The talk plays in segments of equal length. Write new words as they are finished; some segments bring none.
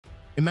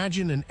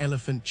Imagine an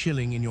elephant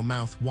chilling in your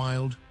mouth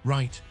wild,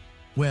 right?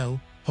 Well,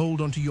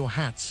 hold onto your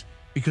hats,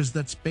 because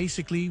that's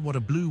basically what a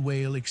blue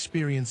whale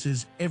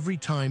experiences every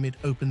time it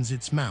opens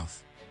its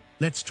mouth.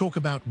 Let's talk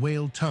about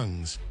whale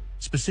tongues,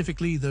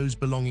 specifically those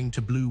belonging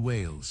to blue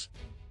whales.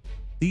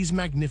 These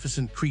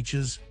magnificent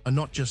creatures are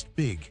not just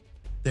big,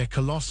 they're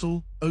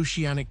colossal,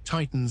 oceanic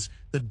titans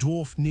that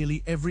dwarf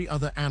nearly every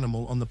other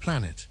animal on the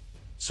planet.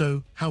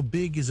 So, how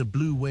big is a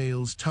blue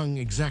whale's tongue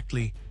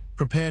exactly?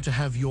 Prepare to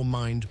have your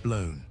mind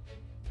blown.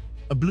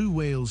 A blue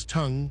whale's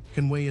tongue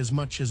can weigh as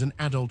much as an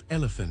adult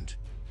elephant.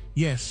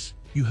 Yes,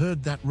 you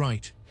heard that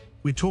right.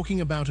 We're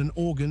talking about an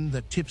organ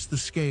that tips the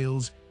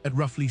scales at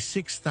roughly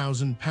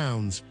 6,000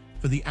 pounds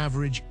for the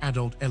average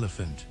adult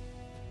elephant.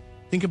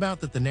 Think about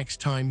that the next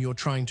time you're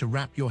trying to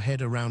wrap your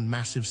head around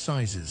massive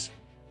sizes.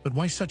 But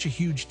why such a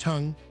huge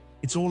tongue?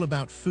 It's all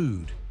about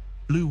food.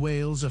 Blue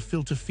whales are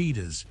filter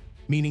feeders,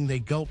 meaning they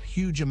gulp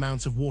huge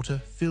amounts of water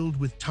filled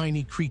with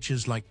tiny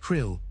creatures like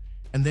krill,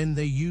 and then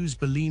they use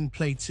baleen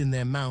plates in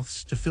their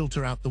mouths to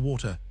filter out the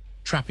water,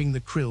 trapping the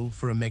krill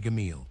for a mega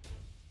meal.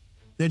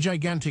 Their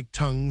gigantic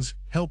tongues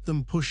help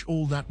them push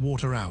all that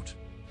water out.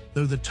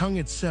 Though the tongue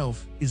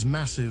itself is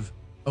massive,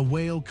 a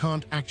whale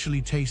can't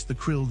actually taste the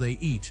krill they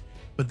eat,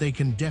 but they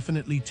can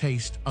definitely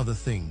taste other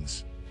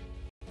things.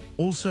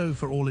 Also,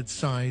 for all its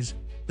size,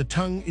 the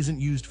tongue isn't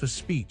used for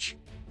speech,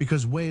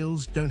 because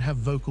whales don't have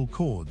vocal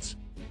cords.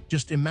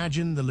 Just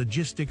imagine the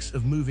logistics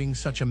of moving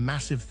such a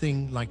massive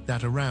thing like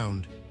that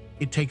around.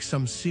 It takes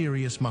some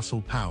serious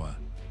muscle power.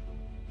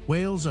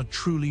 Whales are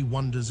truly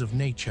wonders of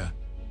nature.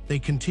 They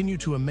continue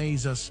to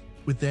amaze us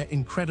with their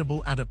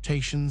incredible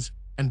adaptations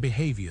and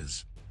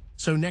behaviors.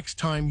 So next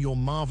time you're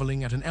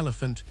marveling at an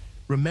elephant,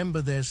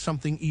 remember there's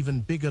something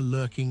even bigger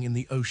lurking in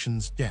the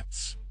ocean's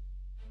depths.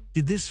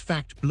 Did this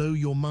fact blow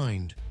your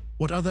mind?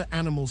 What other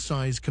animal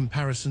size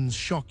comparisons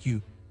shock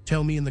you?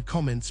 Tell me in the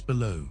comments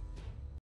below.